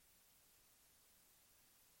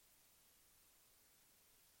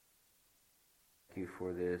you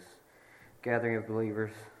for this gathering of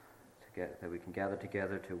believers, that we can gather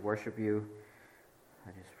together to worship you.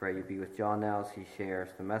 I just pray you be with John now as he shares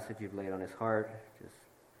the message you've laid on his heart. Just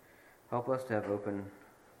help us to have open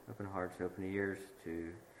hearts, open ears to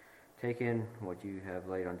take in what you have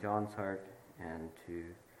laid on John's heart and to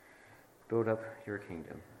build up your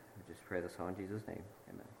kingdom. I just pray this all in Jesus' name.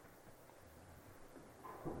 Amen.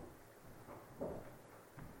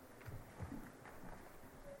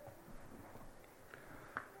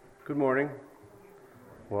 Good morning.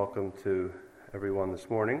 Welcome to everyone this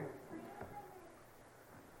morning.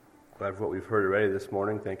 Glad for what we've heard already this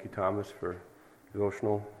morning. Thank you, Thomas, for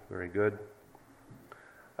devotional. Very good.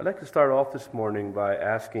 I'd like to start off this morning by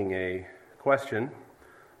asking a question.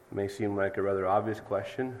 It may seem like a rather obvious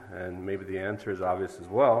question, and maybe the answer is obvious as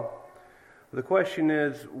well. But the question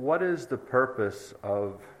is, what is the purpose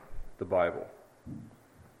of the Bible?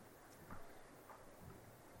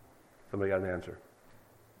 Somebody got an answer?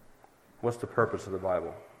 What's the purpose of the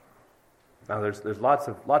Bible? Now, there's lots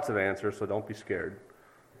of answers, so don't be scared.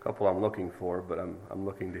 A couple I'm looking for, but I'm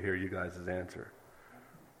looking to hear you guys' answer.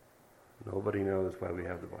 Nobody knows why we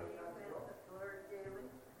have the Bible.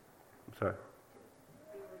 I'm sorry.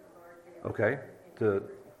 Okay, to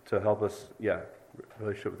help us,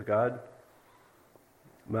 relationship with God.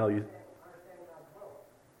 Mel, you.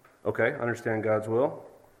 Okay, understand God's will.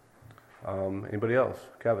 Anybody else?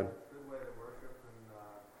 Kevin.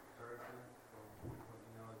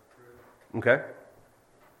 Okay,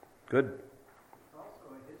 good. It's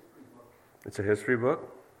also a history book. It's a history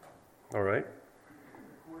book? All right. It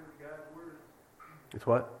recorded God's word. It's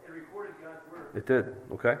what? It recorded God's word. It did,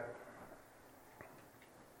 okay.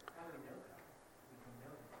 How do we know that? We can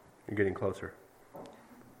know that. You're getting closer.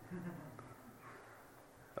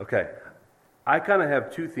 Okay, I kind of have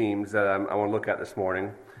two themes that I want to look at this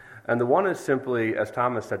morning. And the one is simply, as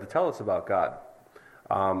Thomas said, to tell us about God.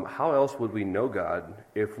 How else would we know God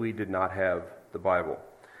if we did not have the Bible?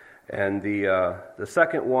 And the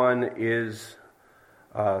second one is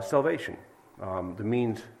salvation, the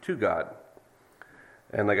means to God.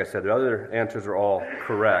 And like I said, the other answers are all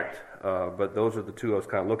correct, but those are the two I was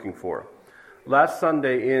kind of looking for. Last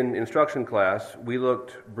Sunday in instruction class, we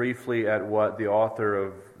looked briefly at what the author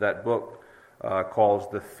of that book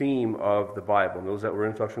calls the theme of the Bible. And those that were in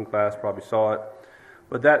instruction class probably saw it.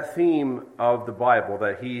 But that theme of the Bible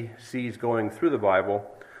that he sees going through the Bible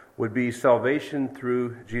would be salvation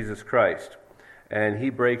through Jesus Christ. And he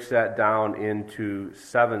breaks that down into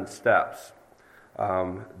 7 steps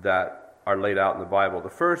that are laid out in the Bible. The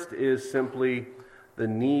first is simply the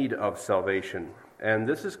need of salvation. And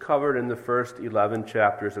this is covered in the first 11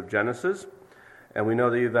 chapters of Genesis. And we know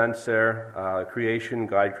the events there. Creation,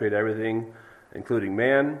 God created everything, including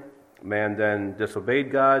man. Man then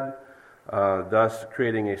disobeyed God, thus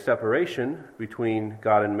creating a separation between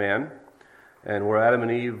God and man. And where Adam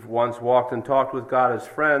and Eve once walked and talked with God as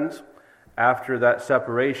friends, after that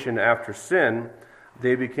separation, after sin,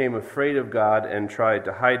 they became afraid of God and tried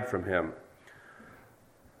to hide from him.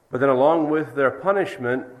 But then along with their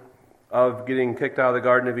punishment of getting kicked out of the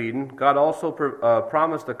Garden of Eden, God also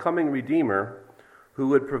promised a coming Redeemer who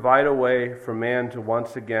would provide a way for man to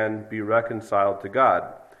once again be reconciled to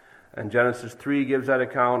God. And Genesis 3 gives that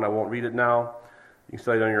account. I won't read it now. You can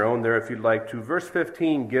study it on your own there if you'd like to. Verse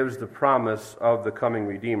 15 gives the promise of the coming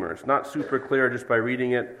Redeemer. It's not super clear just by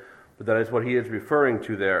reading it, but that is what he is referring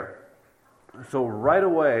to there. So right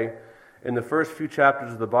away, in the first few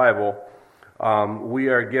chapters of the Bible, we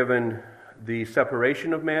are given the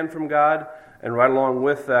separation of man from God, and right along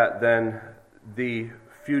with that, then, the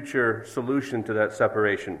future solution to that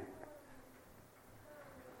separation.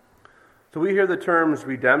 So we hear the terms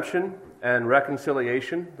redemption and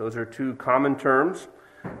reconciliation. Those are two common terms.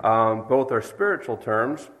 Both are spiritual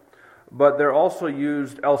terms, but they're also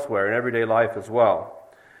used elsewhere in everyday life as well.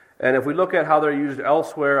 And if we look at how they're used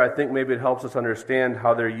elsewhere, I think maybe it helps us understand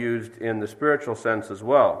how they're used in the spiritual sense as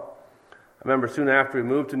well. I remember soon after we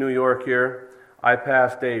moved to New York here, I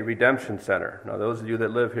passed a redemption center. Now, those of you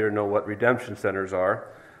that live here know what redemption centers are.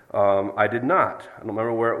 I did not. I don't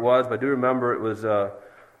remember where it was, but I do remember it was a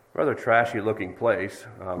rather trashy-looking place.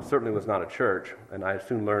 Certainly was not a church, and I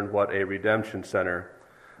soon learned what a redemption center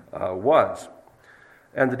was.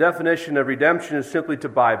 And the definition of redemption is simply to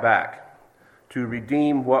buy back, to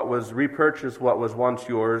redeem what was repurchased, what was once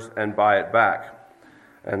yours, and buy it back.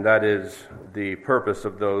 And that is the purpose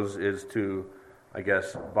of those, is to, I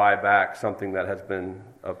guess, buy back something that has been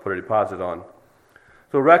put a deposit on.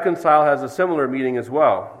 So reconcile has a similar meaning as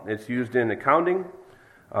well. It's used in accounting.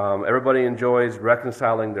 Everybody enjoys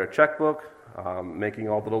reconciling their checkbook, making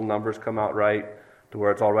all the little numbers come out right to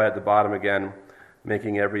where it's all right at the bottom again.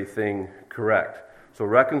 making everything correct. So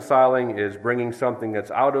reconciling is bringing something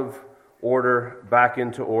that's out of order back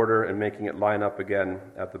into order and making it line up again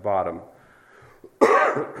at the bottom.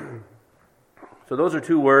 So those are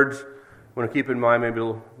two words I want to keep in mind, maybe a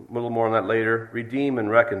little more on that later: redeem and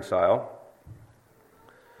reconcile.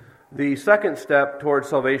 The second step towards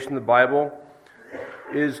salvation in the Bible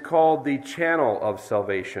is called the channel of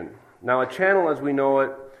salvation. Now, a channel as we know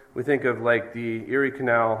it, we think of like the Erie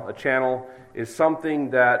Canal. A channel is something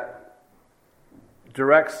that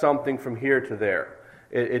directs something from here to there.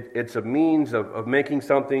 It's a means of making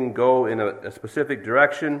something go in a specific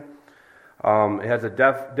direction. It has a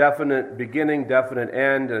definite beginning, definite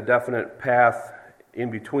end, and a definite path in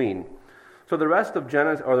between. So the rest of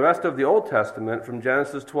Genesis, or the rest of the Old Testament, from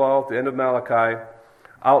Genesis 12 to the end of Malachi,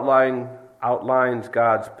 outlines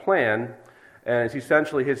God's plan, and it's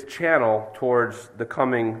essentially his channel towards the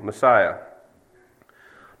coming Messiah.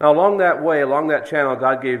 Now, along that channel,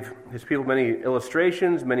 God gave his people many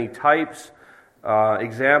illustrations, many types,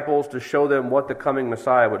 examples to show them what the coming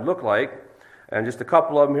Messiah would look like. And just a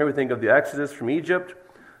couple of them here, we think of the Exodus from Egypt,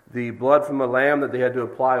 the blood from a lamb that they had to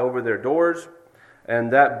apply over their doors,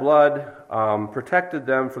 and that blood protected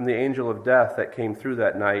them from the angel of death that came through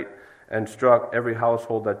that night and struck every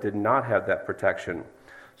household that did not have that protection.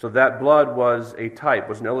 So that blood was a type,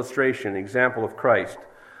 was an illustration, an example of Christ.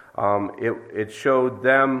 It showed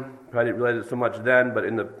them, I didn't realize it so much then, but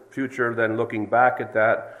in the future, then looking back at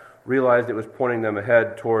that, realized it was pointing them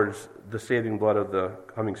ahead towards the saving blood of the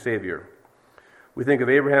coming Savior. We think of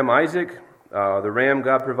Abraham, Isaac, the ram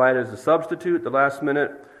God provided as a substitute at the last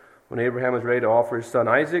minute when Abraham was ready to offer his son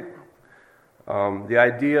Isaac. The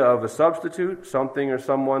idea of a substitute, something or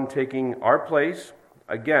someone taking our place,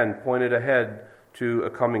 again, pointed ahead to a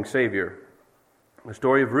coming Savior. The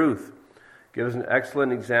story of Ruth gives an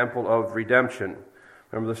excellent example of redemption.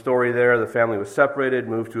 Remember the story there, the family was separated,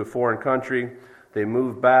 moved to a foreign country. They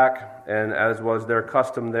moved back, and as was their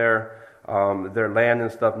custom there, their land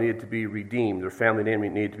and stuff needed to be redeemed. Their family name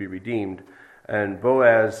needed to be redeemed. And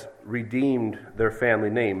Boaz redeemed their family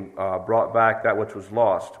name, brought back that which was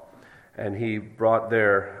lost. And he brought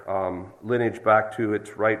their lineage back to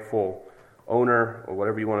its rightful owner, or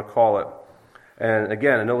whatever you want to call it. And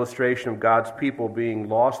again, an illustration of God's people being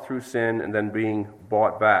lost through sin and then being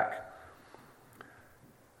bought back.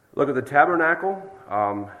 Look at the tabernacle.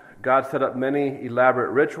 God set up many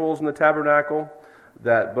elaborate rituals in the tabernacle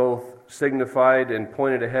that both signified and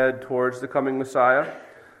pointed ahead towards the coming Messiah.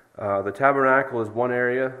 The tabernacle is one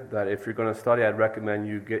area that if you're going to study, I'd recommend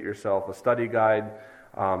you get yourself a study guide.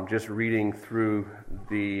 Just reading through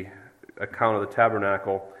the account of the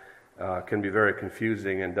tabernacle can be very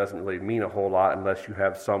confusing and doesn't really mean a whole lot unless you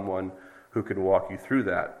have someone who can walk you through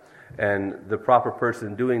that. And the proper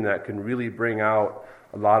person doing that can really bring out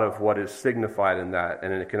a lot of what is signified in that,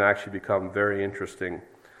 and it can actually become very interesting.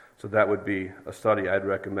 So that would be a study I'd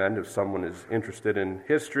recommend if someone is interested in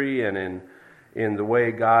history and in the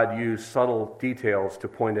way God used subtle details to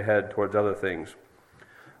point ahead towards other things.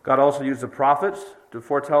 God also used the prophets to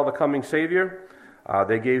foretell the coming Savior.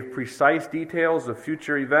 They gave precise details of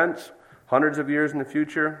future events, hundreds of years in the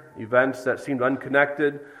future, events that seemed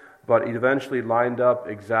unconnected, but it eventually lined up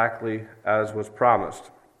exactly as was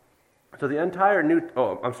promised. So the entire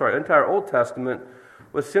Old Testament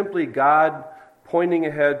was simply God pointing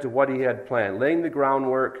ahead to what he had planned, laying the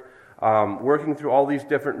groundwork, working through all these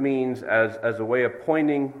different means as a way of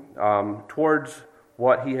pointing towards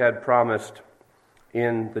what he had promised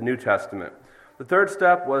in the New Testament. The third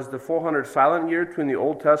step was the 400 silent year between the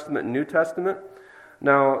Old Testament and New Testament.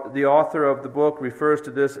 Now, the author of the book refers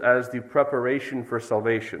to this as the preparation for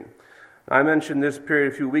salvation. I mentioned this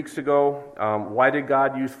period a few weeks ago. Why did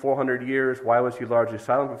God use 400 years? Why was he largely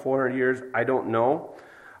silent for 400 years? I don't know.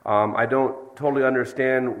 I don't totally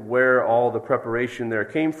understand where all the preparation there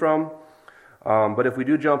came from. But if we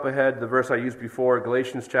do jump ahead, the verse I used before,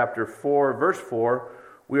 Galatians chapter 4, verse 4,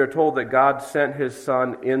 we are told that God sent his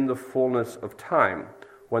Son in the fullness of time,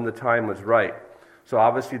 when the time was right. So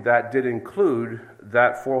obviously that did include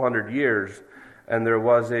that 400 years, and there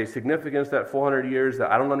was a significance to that 400 years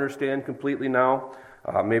that I don't understand completely now,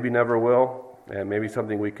 maybe never will, and maybe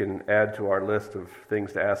something we can add to our list of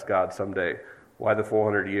things to ask God someday. Why the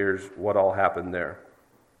 400 years? What all happened there?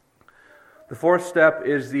 The fourth step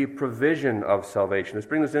is the provision of salvation. This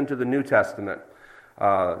brings us into the New Testament.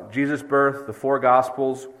 Jesus' birth, the four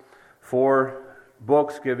Gospels, 4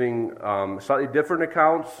 books giving slightly different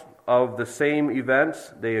accounts of the same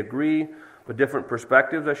events. They agree, but different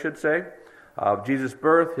perspectives, I should say, of Jesus'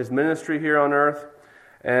 birth, his ministry here on earth,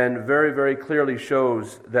 and very, very clearly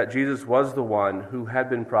shows that Jesus was the one who had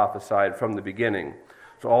been prophesied from the beginning.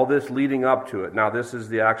 So all this leading up to it. Now this is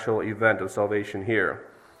the actual event of salvation here.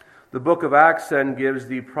 The book of Acts then gives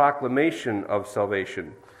the proclamation of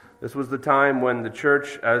salvation. This was the time when the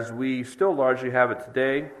church, as we still largely have it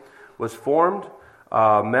today, was formed.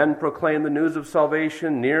 Men proclaimed the news of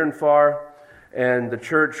salvation near and far, and the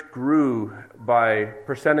church grew by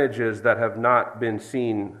percentages that have not been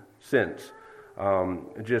seen since.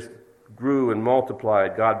 It just grew and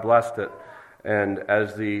multiplied. God blessed it, and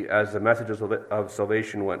as the messages of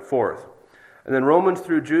salvation went forth. And then Romans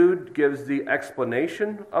through Jude gives the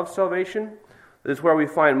explanation of salvation. This is where we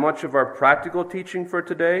find much of our practical teaching for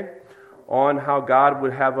today on how God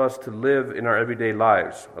would have us to live in our everyday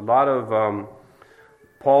lives. A lot of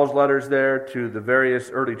Paul's letters there to the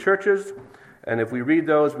various early churches, and if we read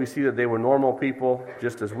those, we see that they were normal people,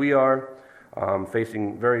 just as we are,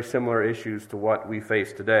 facing very similar issues to what we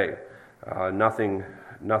face today.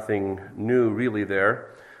 Nothing new really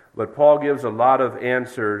there, but Paul gives a lot of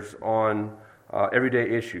answers on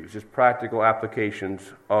everyday issues, just practical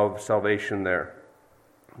applications of salvation there.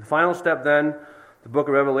 The final step then, the book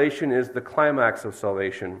of Revelation, is the climax of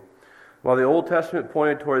salvation. While the Old Testament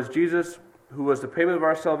pointed towards Jesus, who was the payment of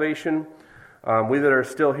our salvation, we that are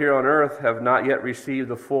still here on earth have not yet received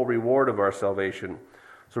the full reward of our salvation.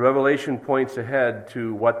 So Revelation points ahead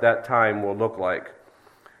to what that time will look like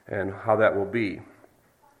and how that will be.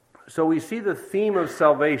 So we see the theme of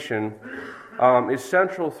salvation is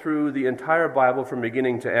central through the entire Bible from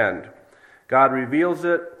beginning to end. God reveals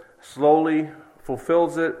it, slowly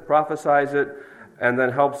fulfills it, prophesies it, and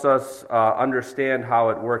then helps us understand how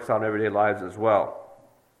it works out in everyday lives as well.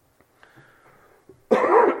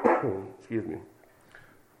 Excuse me.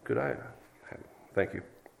 Could I? Thank you.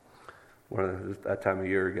 That time of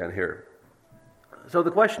year again here. So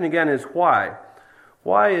the question again is why?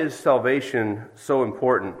 Why is salvation so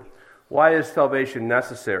important? Why is salvation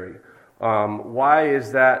necessary? Why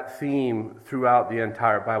is that theme throughout the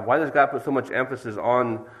entire Bible? Why does God put so much emphasis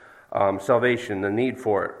on salvation, the need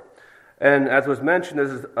for it? And as was mentioned,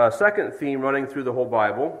 there's a second theme running through the whole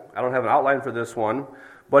Bible. I don't have an outline for this one,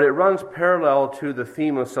 but it runs parallel to the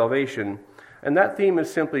theme of salvation. And that theme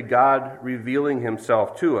is simply God revealing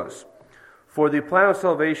himself to us. For the plan of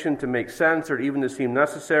salvation to make sense or even to seem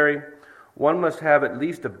necessary, one must have at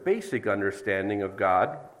least a basic understanding of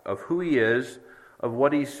God, of who he is, of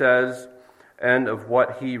what he says, and of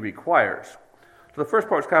what he requires. So the first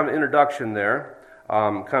part is kind of an introduction there,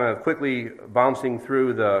 kind of quickly bouncing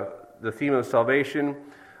through the theme of salvation,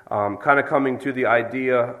 kind of coming to the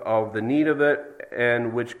idea of the need of it,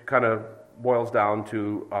 and which kind of boils down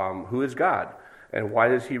to who is God and why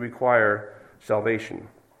does he require salvation.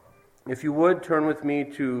 If you would, turn with me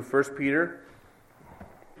to 1 Peter,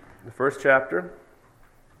 the first chapter.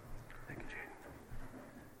 Thank you,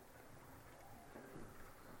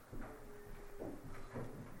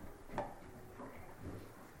 Jane.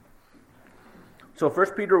 So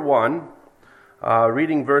 1 Peter 1,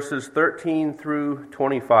 reading verses 13 through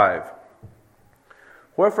 25.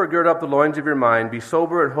 Wherefore gird up the loins of your mind, be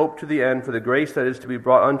sober and hope to the end for the grace that is to be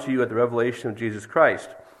brought unto you at the revelation of Jesus Christ.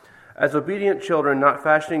 As obedient children, not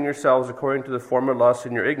fashioning yourselves according to the former lusts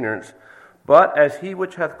in your ignorance, but as he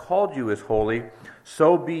which hath called you is holy,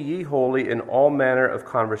 so be ye holy in all manner of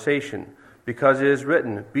conversation. Because it is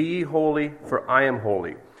written, Be ye holy, for I am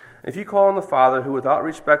holy. If ye call on the Father, who without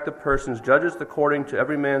respect of persons judges according to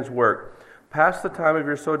every man's work, pass the time of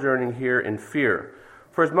your sojourning here in fear.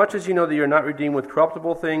 For as much as ye know that ye are not redeemed with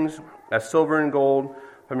corruptible things, as silver and gold,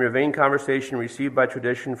 from your vain conversation received by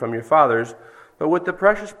tradition from your fathers, but with the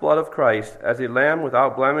precious blood of Christ, as a lamb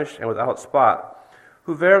without blemish and without spot,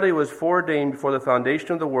 who verily was foreordained before the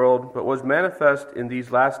foundation of the world, but was manifest in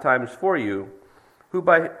these last times for you, who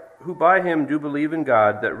by him do believe in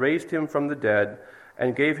God, that raised him from the dead,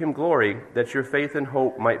 and gave him glory, that your faith and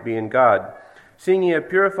hope might be in God. Seeing ye have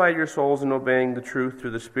purified your souls in obeying the truth through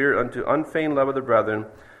the Spirit unto unfeigned love of the brethren,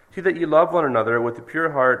 see that ye love one another with a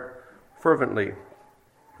pure heart fervently,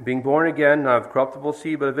 being born again, not of corruptible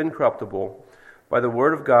seed, but of incorruptible, by the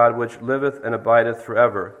word of God, which liveth and abideth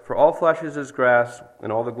forever. For all flesh is as grass,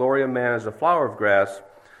 and all the glory of man is a flower of grass.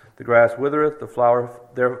 The grass withereth, the flower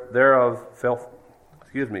thereof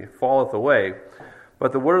falleth away.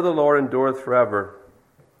 But the word of the Lord endureth forever.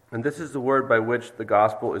 And this is the word by which the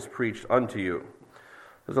gospel is preached unto you.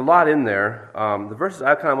 There's a lot in there. The verses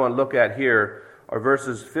I kind of want to look at here are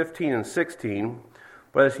verses 15 and 16.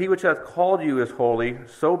 But as he which hath called you is holy,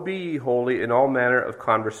 so be ye holy in all manner of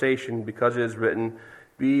conversation, because it is written,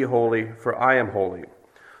 Be ye holy, for I am holy.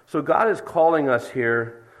 So God is calling us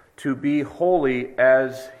here to be holy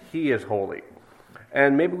as he is holy.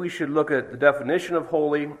 And maybe we should look at the definition of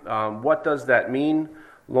holy. What does that mean?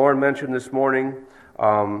 Lauren mentioned this morning,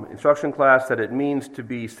 instruction class, that it means to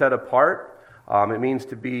be set apart. It means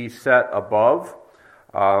to be set above.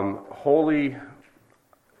 Holy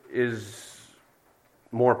is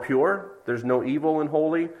more pure. There's no evil in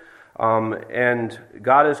holy. And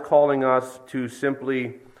God is calling us to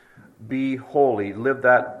simply be holy, live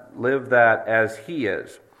that as He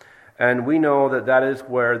is. And we know that that is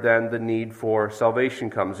where then the need for salvation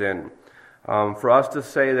comes in. For us to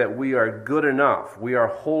say that we are good enough, we are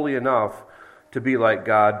holy enough to be like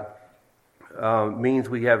God, means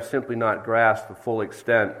we have simply not grasped the full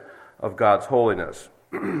extent of God's holiness.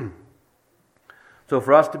 So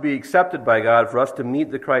for us to be accepted by God, for us to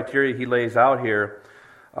meet the criteria He lays out here,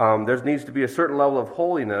 there needs to be a certain level of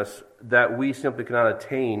holiness that we simply cannot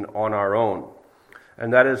attain on our own.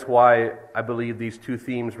 And that is why I believe these two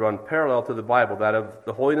themes run parallel to the Bible, that of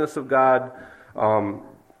the holiness of God,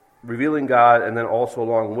 revealing God, and then also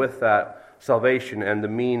along with that, salvation and the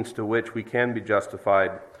means to which we can be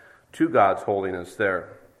justified to God's holiness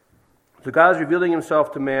there. So God is revealing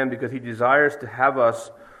Himself to man because He desires to have us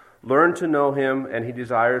learn to know Him, and He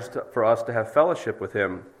desires for us to have fellowship with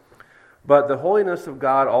Him. But the holiness of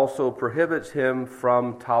God also prohibits Him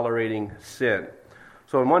from tolerating sin.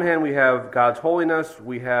 So on one hand, we have God's holiness,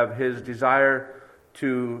 we have His desire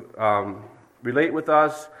to relate with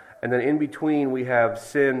us, and then in between we have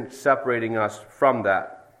sin separating us from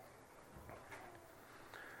that.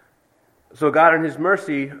 So God in His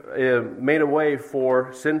mercy made a way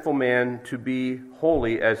for sinful man to be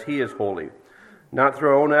holy as He is holy. Not through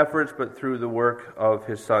our own efforts, but through the work of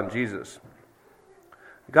His Son, Jesus.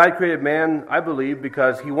 God created man, I believe,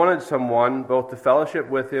 because He wanted someone both to fellowship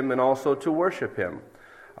with Him and also to worship Him.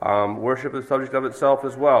 Worship is the subject of itself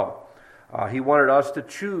as well. He wanted us to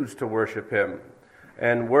choose to worship Him.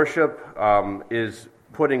 And worship is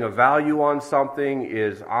putting a value on something,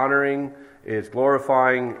 is honoring, is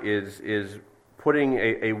glorifying, is putting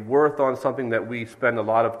a worth on something that we spend a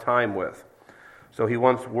lot of time with. So He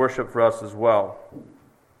wants worship for us as well.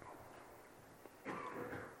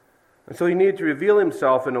 And so He needed to reveal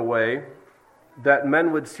Himself in a way that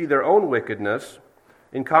men would see their own wickedness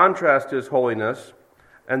in contrast to His holiness,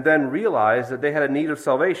 and then realize that they had a need of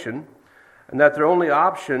salvation, and that their only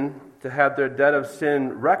option to have their debt of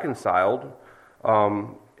sin reconciled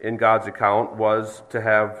in God's account was to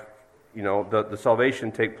have, the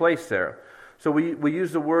salvation take place there. So we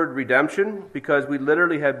use the word redemption because we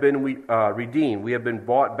literally have been redeemed. We have been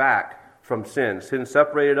bought back from sin. Sin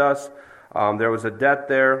separated us. There was a debt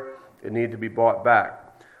there. It needed to be bought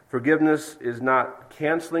back. Forgiveness is not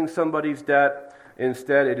canceling somebody's debt.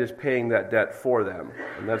 Instead, it is paying that debt for them.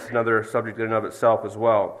 And that's another subject in and of itself as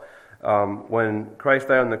well. When Christ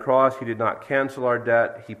died on the cross, He did not cancel our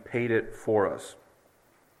debt. He paid it for us.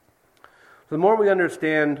 So the more we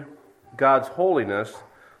understand God's holiness,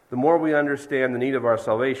 the more we understand the need of our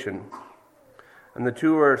salvation. And the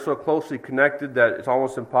two are so closely connected that it's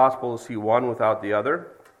almost impossible to see one without the other.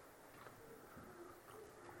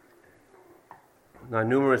 Now,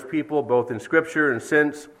 numerous people, both in Scripture and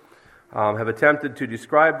since, have attempted to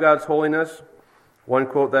describe God's holiness. One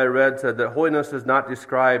quote that I read said that holiness does not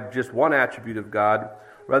describe just one attribute of God,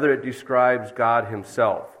 rather it describes God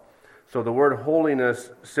Himself. So the word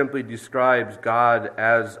holiness simply describes God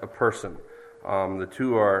as a person. The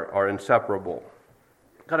two are inseparable.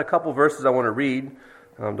 Got a couple verses I want to read.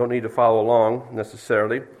 Don't need to follow along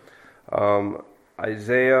necessarily.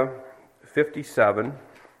 Isaiah 57,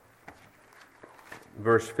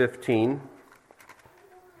 verse 15.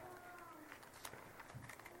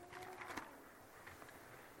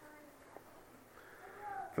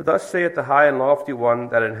 For thus saith the high and lofty one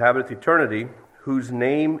that inhabiteth eternity, whose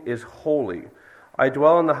name is holy. I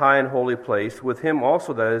dwell in the high and holy place, with him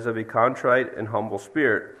also that is of a contrite and humble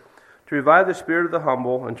spirit, to revive the spirit of the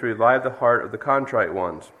humble, and to revive the heart of the contrite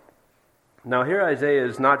ones. Now here Isaiah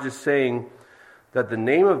is not just saying that the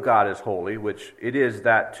name of God is holy, which it is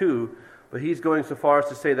that too, but he's going so far as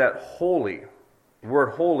to say that holy, the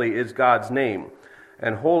word holy is God's name,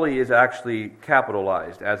 and holy is actually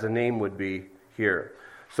capitalized, as a name would be here.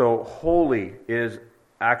 So holy is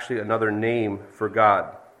actually another name for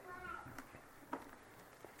God.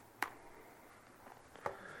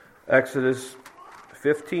 Exodus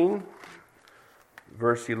 15,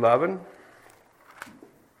 verse 11.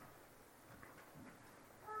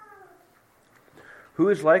 Who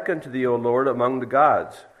is like unto thee, O Lord, among the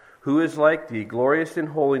gods? Who is like thee, glorious in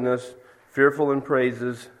holiness, fearful in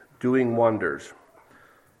praises, doing wonders?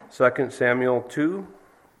 2 Samuel 2,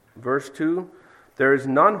 verse 2. There is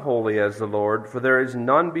none holy as the Lord, for there is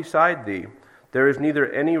none beside thee. There is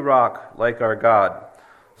neither any rock like our God.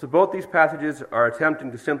 So both these passages are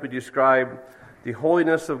attempting to simply describe the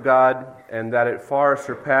holiness of God and that it far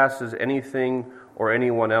surpasses anything or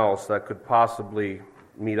anyone else that could possibly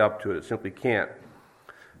meet up to it. It simply can't.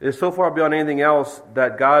 It is so far beyond anything else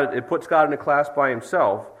that it puts God in a class by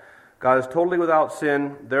himself. God is totally without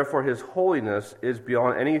sin, therefore his holiness is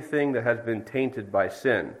beyond anything that has been tainted by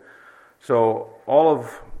sin. So all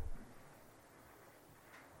of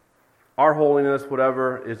our holiness,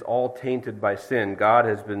 whatever, is all tainted by sin. God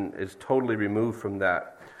is totally removed from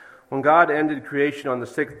that. When God ended creation on the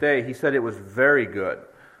sixth day, he said it was very good.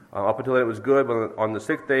 Up until then it was good, but on the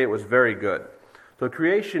sixth day it was very good. So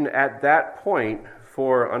creation at that point,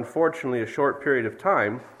 for unfortunately a short period of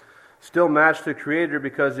time, still matched the Creator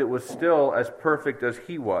because it was still as perfect as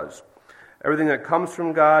he was. Everything that comes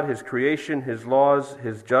from God, his creation, his laws,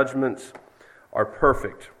 his judgments, are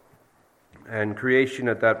perfect. And creation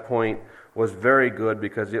at that point was very good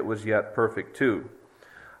because it was yet perfect too.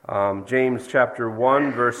 James chapter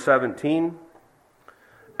 1, verse 17.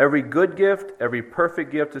 Every good gift, every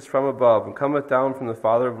perfect gift is from above, and cometh down from the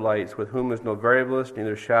Father of lights, with whom is no variableness,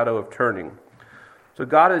 neither shadow of turning. So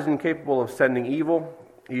God is incapable of sending evil,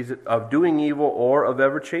 He's of doing evil, or of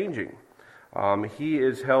ever changing. He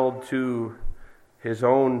is held to his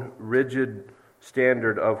own rigid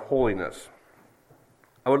standard of holiness.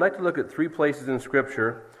 I would like to look at 3 places in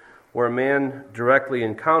Scripture where a man directly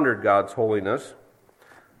encountered God's holiness.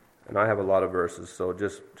 And I have a lot of verses, so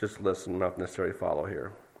just listen, not necessarily follow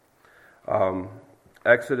here.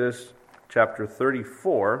 Exodus chapter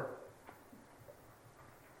 34.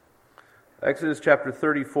 Exodus chapter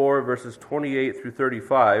 34, verses 28 through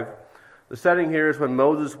 35. The setting here is when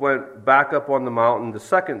Moses went back up on the mountain the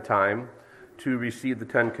second time to receive the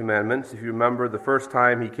Ten Commandments. If you remember, the first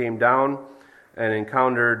time he came down and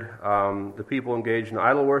encountered the people engaged in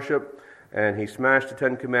idol worship, and he smashed the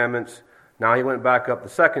Ten Commandments. Now he went back up the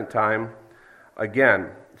second time again.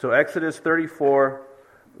 So Exodus 34,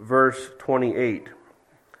 verse 28.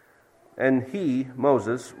 And he,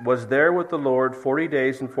 Moses, was there with the Lord 40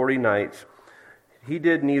 days and 40 nights. He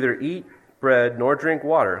did neither eat bread nor drink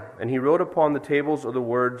water, and he wrote upon the tables of the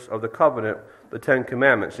words of the covenant the 10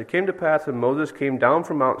 Commandments. It came to pass when Moses came down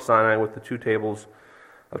from Mount Sinai with the 2 tables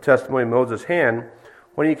of testimony in Moses' hand,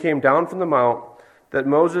 when he came down from the mount, that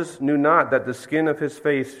Moses knew not that the skin of his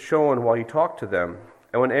face shone while he talked to them.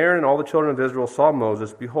 And when Aaron and all the children of Israel saw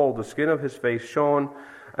Moses, behold, the skin of his face shone,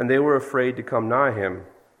 and they were afraid to come nigh him.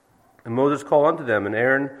 And Moses called unto them, and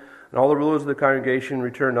Aaron and all the rulers of the congregation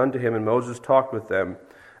returned unto him, and Moses talked with them.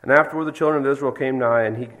 And afterward the children of Israel came nigh,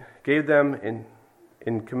 and he gave them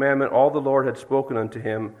in commandment all the Lord had spoken unto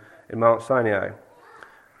him in Mount Sinai.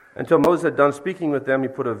 Until Moses had done speaking with them, he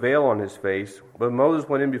put a veil on his face. But when Moses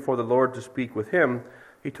went in before the Lord to speak with him,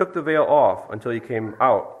 he took the veil off until he came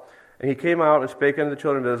out. And he came out and spake unto the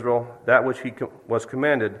children of Israel that which he was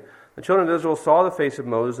commanded. The children of Israel saw the face of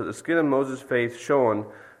Moses, that the skin of Moses' face shone.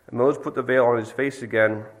 And Moses put the veil on his face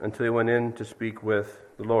again until he went in to speak with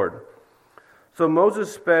the Lord. So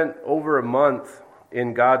Moses spent over a month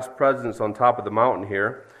in God's presence on top of the mountain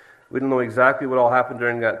here. We don't know exactly what all happened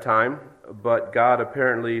during that time, but God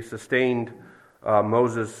apparently sustained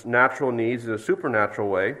Moses' natural needs in a supernatural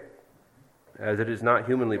way, as it is not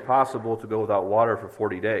humanly possible to go without water for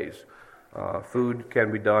 40 days. Food can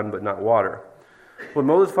be done, but not water. When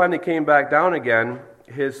Moses finally came back down again,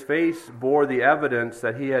 his face bore the evidence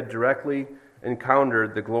that he had directly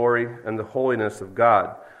encountered the glory and the holiness of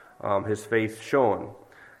God. His face shone.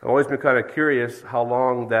 I've always been kind of curious how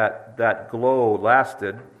long that glow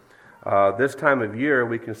lasted. This time of year,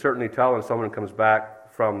 we can certainly tell when someone comes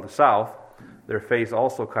back from the south. Their face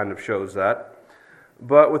also kind of shows that.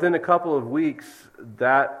 But within a couple of weeks,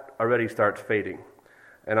 that already starts fading.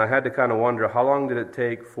 And I had to kind of wonder, how long did it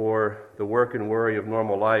take for the work and worry of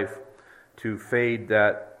normal life to fade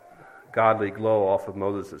that godly glow off of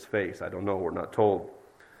Moses' face? I don't know, we're not told.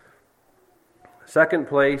 Second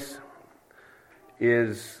place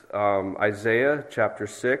is Isaiah chapter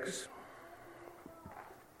 6.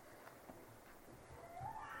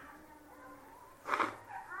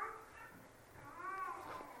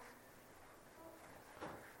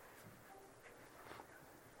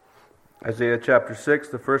 Isaiah chapter 6,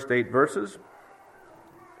 the first 8 verses.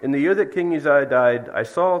 In the year that King Uzziah died, I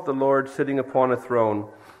saw the Lord sitting upon a throne,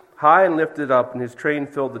 high and lifted up, and his train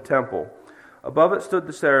filled the temple. Above it stood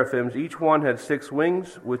the seraphims. Each one had 6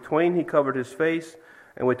 wings. With twain he covered his face,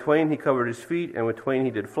 and with twain he covered his feet, and with twain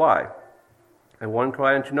he did fly. And one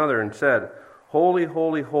cried unto another, and said, Holy,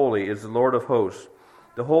 holy, holy is the Lord of hosts.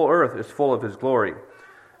 The whole earth is full of his glory.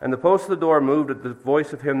 And the post of the door moved at the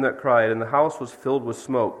voice of him that cried, and the house was filled with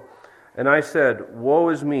smoke. And I said, Woe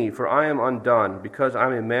is me, for I am undone, because I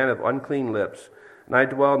am a man of unclean lips, and I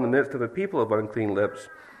dwell in the midst of a people of unclean lips.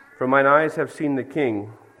 For mine eyes have seen the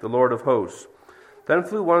King, the Lord of hosts. Then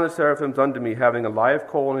flew one of the seraphims unto me, having a live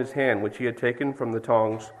coal in his hand, which he had taken from the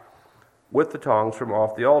tongs, with the tongs from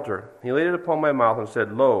off the altar. He laid it upon my mouth and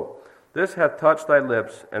said, Lo, this hath touched thy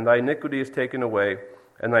lips, and thy iniquity is taken away,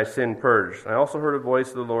 and thy sin purged. And I also heard a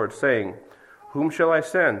voice of the Lord saying, Whom shall I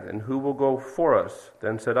send, and who will go for us?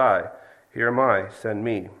 Then said I, Here am I, send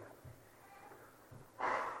me.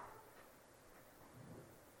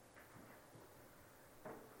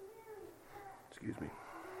 Excuse me.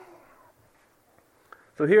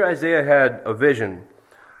 So here Isaiah had a vision.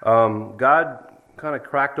 God kind of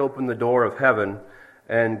cracked open the door of heaven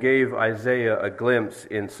and gave Isaiah a glimpse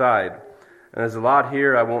inside. And there's a lot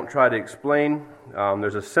here I won't try to explain.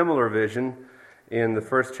 There's a similar vision in the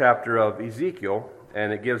first chapter of Ezekiel,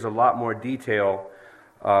 and it gives a lot more detail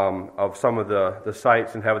of some of the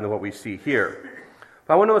sights in heaven than what we see here.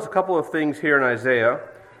 But I want to notice a couple of things here in Isaiah.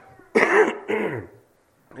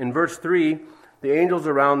 In verse 3, the angels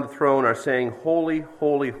around the throne are saying, Holy,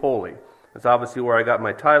 holy, holy. That's obviously where I got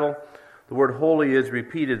my title. The word holy is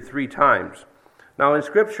repeated 3 times. Now in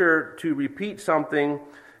Scripture, to repeat something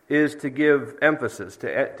is to give emphasis,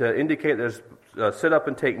 to indicate there's sit up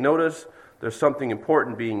and take notice. There's something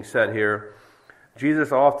important being said here.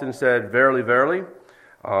 Jesus often said, Verily, verily.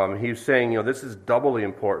 He's saying, this is doubly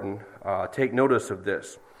important. Take notice of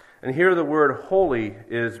this. And here the word holy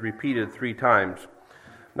is repeated 3 times.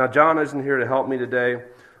 Now, John isn't here to help me today,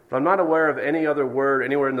 but I'm not aware of any other word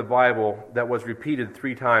anywhere in the Bible that was repeated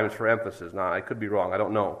 3 times for emphasis. Now, I could be wrong. I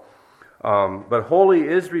don't know. But holy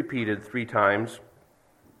is repeated 3 times,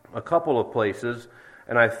 a couple of places,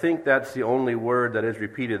 and I think that's the only word that is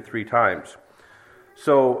repeated 3 times.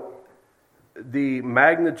 So, the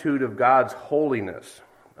magnitude of God's holiness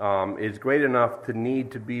is great enough to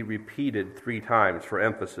need to be repeated 3 times for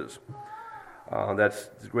emphasis. That's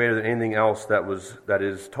greater than anything else that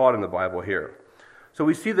is taught in the Bible here. So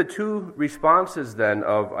we see the 2 responses then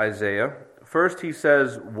of Isaiah. First he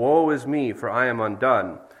says, Woe is me, for I am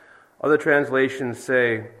undone. Other translations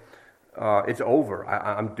say, it's over,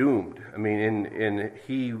 I'm doomed. I mean,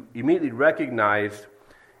 he immediately recognized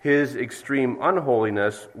his extreme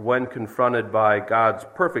unholiness when confronted by God's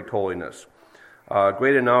perfect holiness.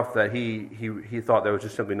 Great enough that he thought there was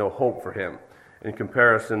just simply no hope for him. In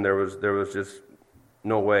comparison, there was just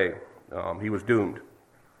no way. He was doomed.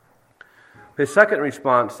 His second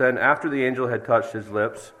response then, after the angel had touched his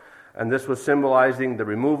lips, and this was symbolizing the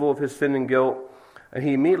removal of his sin and guilt, and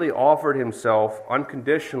he immediately offered himself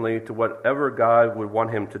unconditionally to whatever God would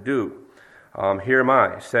want him to do. Here am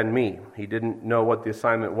I, send me. He didn't know what the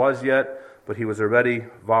assignment was yet, but he was already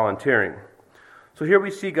volunteering. So here we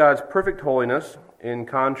see God's perfect holiness in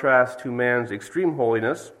contrast to man's extreme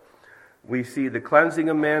holiness. We see the cleansing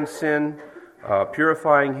of man's sin,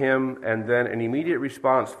 purifying him, and then an immediate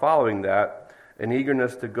response following that, an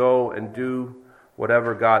eagerness to go and do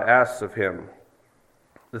whatever God asks of him.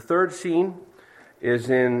 The third scene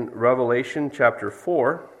is in Revelation chapter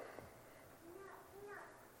 4.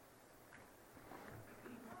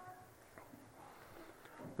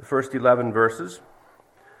 The first 11 verses.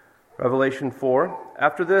 Revelation 4.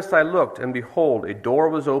 After this I looked, and behold, a door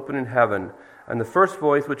was open in heaven, and the first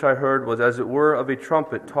voice which I heard was as it were of a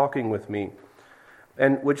trumpet talking with me,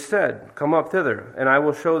 and which said, Come up thither, and I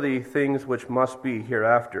will show thee things which must be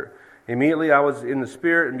hereafter. Immediately I was in the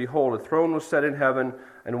Spirit, and behold, a throne was set in heaven,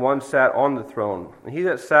 and one sat on the throne. And he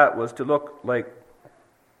that sat was to look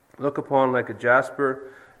upon like a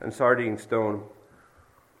jasper and sardine stone.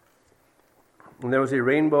 And there was a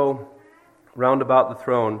rainbow round about the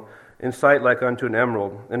throne, in sight like unto an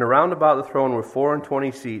emerald. And around about the throne were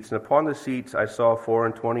 24 seats, and upon the seats I saw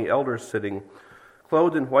 24 elders sitting,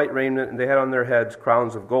 clothed in white raiment, and they had on their heads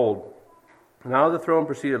crowns of gold. And out of the throne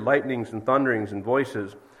proceeded lightnings and thunderings and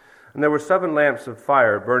voices. And there were 7 lamps of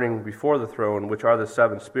fire burning before the throne, which are the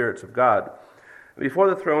 7 spirits of God. And before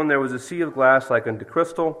the throne there was a sea of glass like unto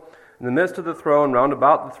crystal. In the midst of the throne, round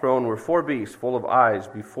about the throne, were 4 beasts full of eyes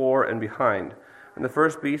before and behind. And the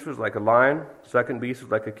first beast was like a lion, the second beast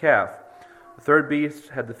was like a calf. The third beast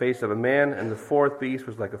had the face of a man, and the fourth beast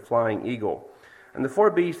was like a flying eagle. And the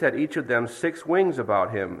 4 beasts had each of them 6 wings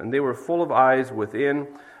about him, and they were full of eyes within,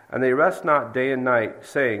 and they rest not day and night,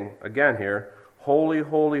 saying, again here, Holy,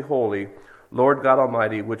 holy, holy, Lord God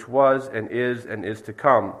Almighty, which was and is to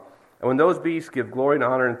come. And when those beasts give glory and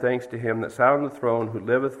honor and thanks to him that sat on the throne, who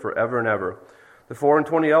liveth forever and ever, the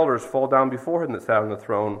 24 elders fall down before him that sat on the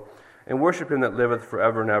throne, and worship him that liveth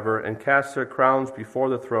forever and ever, and cast their crowns before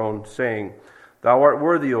the throne, saying, Thou art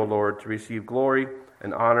worthy, O Lord, to receive glory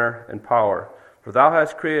and honor and power, For thou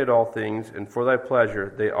hast created all things, and for thy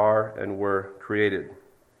pleasure they are and were created.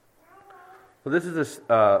 So this is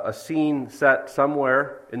a scene set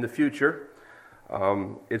somewhere in the future.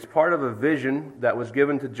 It's part of a vision that was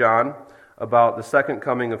given to John about the second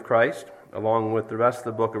coming of Christ, along with the rest of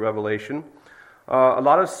the book of Revelation. A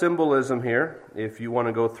lot of symbolism here, if you want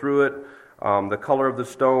to go through it. The color of the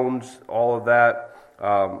stones, all of that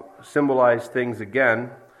symbolize things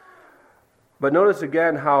again. But notice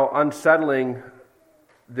again how unsettling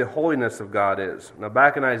the holiness of God is. Now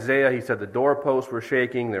back in Isaiah, he said the doorposts were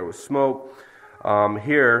shaking, there was smoke.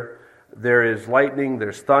 Here, there is lightning,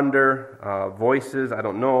 there's thunder, voices, I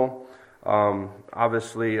don't know.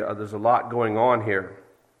 Obviously, there's a lot going on here.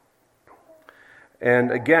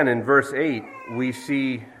 And again, in verse 8, we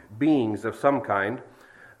see beings of some kind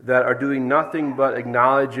that are doing nothing but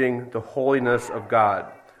acknowledging the holiness of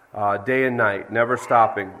God, day and night, never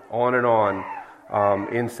stopping, on and on,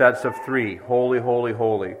 in sets of three, holy, holy,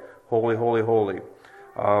 holy, holy, holy, holy,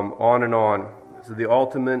 on and on. So the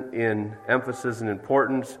ultimate in emphasis and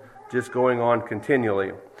importance, just going on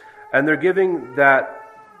continually. And they're giving that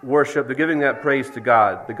worship, they're giving that praise to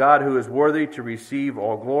God, the God who is worthy to receive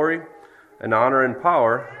all glory and honor and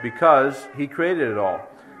power because He created it all.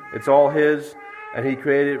 It's all His, and He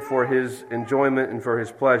created it for His enjoyment and for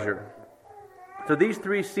His pleasure. So these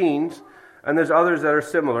three scenes, and there's others that are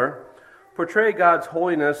similar, portray God's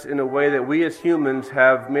holiness in a way that we as humans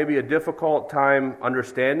have maybe a difficult time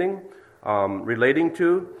understanding, relating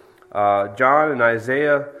to. John and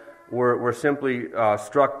Isaiah were simply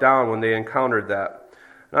struck down when they encountered that.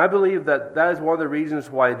 And I believe that is one of the reasons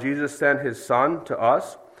why Jesus sent His Son to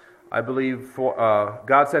us. I believe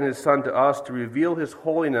God sent His Son to us to reveal His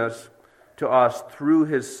holiness to us through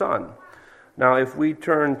His Son. Now, if we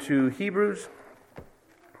turn to Hebrews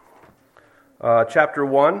chapter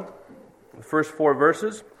 1, the first 4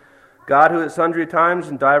 verses, God, who at sundry times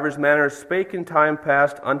and divers manners spake in time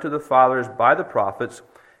past unto the fathers by the prophets,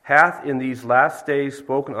 hath in these last days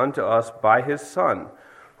spoken unto us by His Son,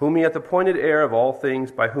 whom He hath appointed heir of all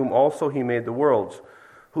things, by whom also He made the worlds,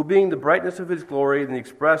 who being the brightness of His glory and the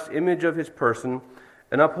express image of His person,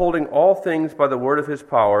 and upholding all things by the word of His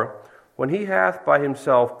power, when He hath by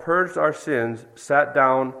Himself purged our sins, sat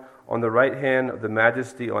down on the right hand of the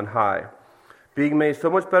Majesty on high, being made so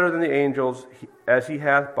much better than the angels, as He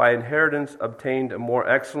hath by inheritance obtained a more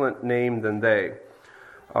excellent name than they.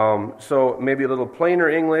 So maybe a little plainer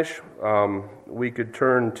English, we could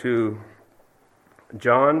turn to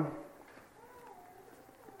John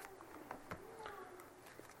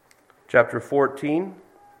chapter 14,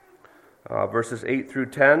 verses 8 through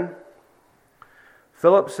 10.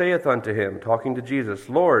 Philip saith unto Him, talking to Jesus,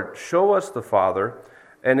 Lord, show us the Father,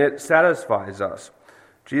 and it satisfies us.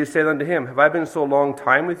 Jesus saith unto him, Have I been so long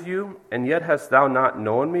time with you, and yet hast thou not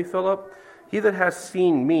known me, Philip? He that hath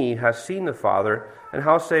seen me hath seen the Father, and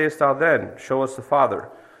how sayest thou then, Show us the Father?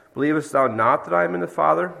 Believest thou not that I am in the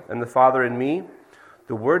Father, and the Father in me?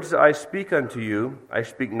 The words that I speak unto you, I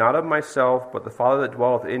speak not of myself, but the Father that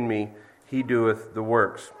dwelleth in me, He doeth the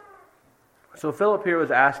works. So Philip here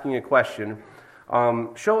was asking a question,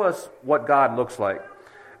 show us what God looks like.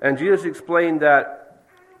 And Jesus explained that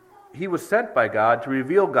He was sent by God to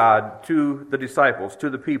reveal God to the disciples, to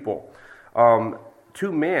the people,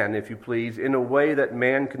 to man, if you please, in a way that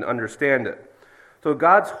man can understand it. So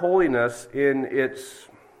God's holiness in its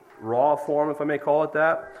raw form, if I may call it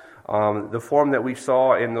that, the form that we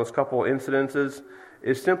saw in those couple incidences,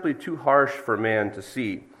 is simply too harsh for man to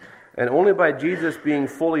see. And only by Jesus being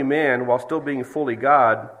fully man while still being fully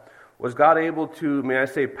God was God able to, may I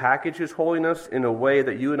say, package His holiness in a way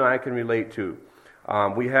that you and I can relate to.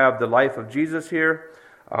 We have the life of Jesus here,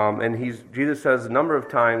 and Jesus says a number of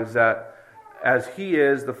times that as He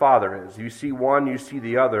is, the Father is. You see one, you see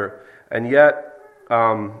the other, and yet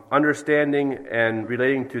understanding and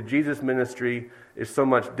relating to Jesus' ministry is so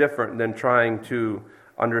much different than trying to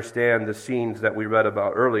understand the scenes that we read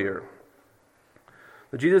about earlier.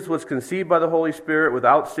 Jesus was conceived by the Holy Spirit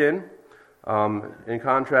without sin. In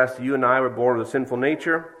contrast to you and I, were born with a sinful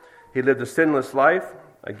nature. He lived a sinless life.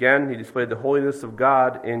 Again, He displayed the holiness of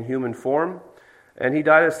God in human form, and He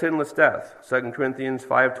died a sinless death. 2 Corinthians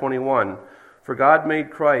 5:21. For God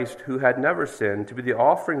made Christ, who had never sinned, to be the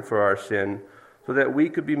offering for our sin, so that we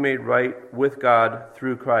could be made right with God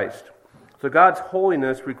through Christ. So God's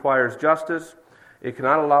holiness requires justice. It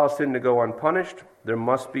cannot allow sin to go unpunished. There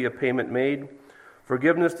must be a payment made.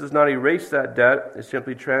 Forgiveness does not erase that debt. It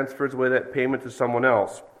simply transfers away that payment to someone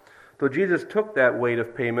else. So Jesus took that weight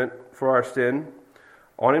of payment for our sin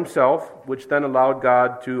on Himself, which then allowed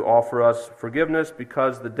God to offer us forgiveness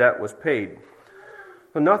because the debt was paid.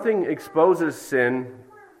 So nothing exposes sin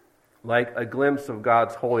like a glimpse of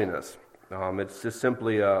God's holiness. It's just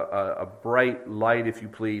simply a bright light, if you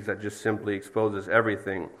please, that just simply exposes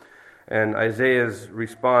everything. And Isaiah's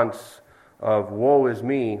response of woe is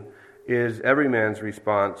me is every man's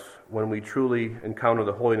response when we truly encounter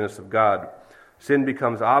the holiness of God. Sin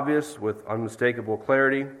becomes obvious with unmistakable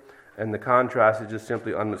clarity, and the contrast is just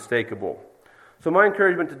simply unmistakable. So my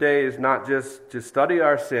encouragement today is not just to study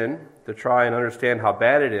our sin, to try and understand how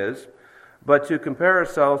bad it is, but to compare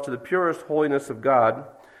ourselves to the purest holiness of God,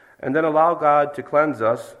 and then allow God to cleanse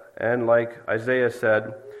us, and like Isaiah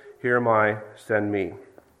said, "Here am I, send me."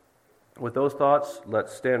 With those thoughts,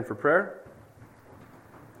 let's stand for prayer.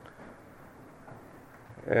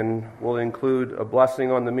 And we'll include a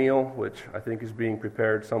blessing on the meal, which I think is being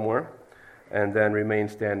prepared somewhere, and then remain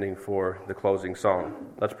standing for the closing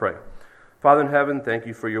song. Let's pray. Father in heaven, thank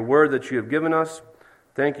you for your word that you have given us.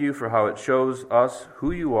 Thank you for how it shows us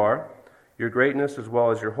who you are, your greatness as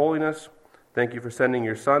well as your holiness. Thank you for sending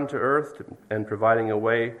your Son to earth and providing a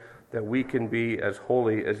way that we can be as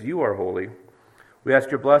holy as you are holy. We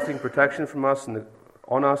ask your blessing, protection from us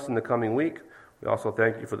on us in the coming week. We also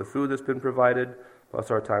thank you for the food that's been provided, plus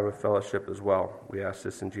our time of fellowship as well. We ask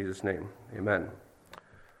this in Jesus' name. Amen.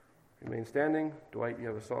 Remain standing. Dwight, you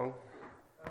have a song?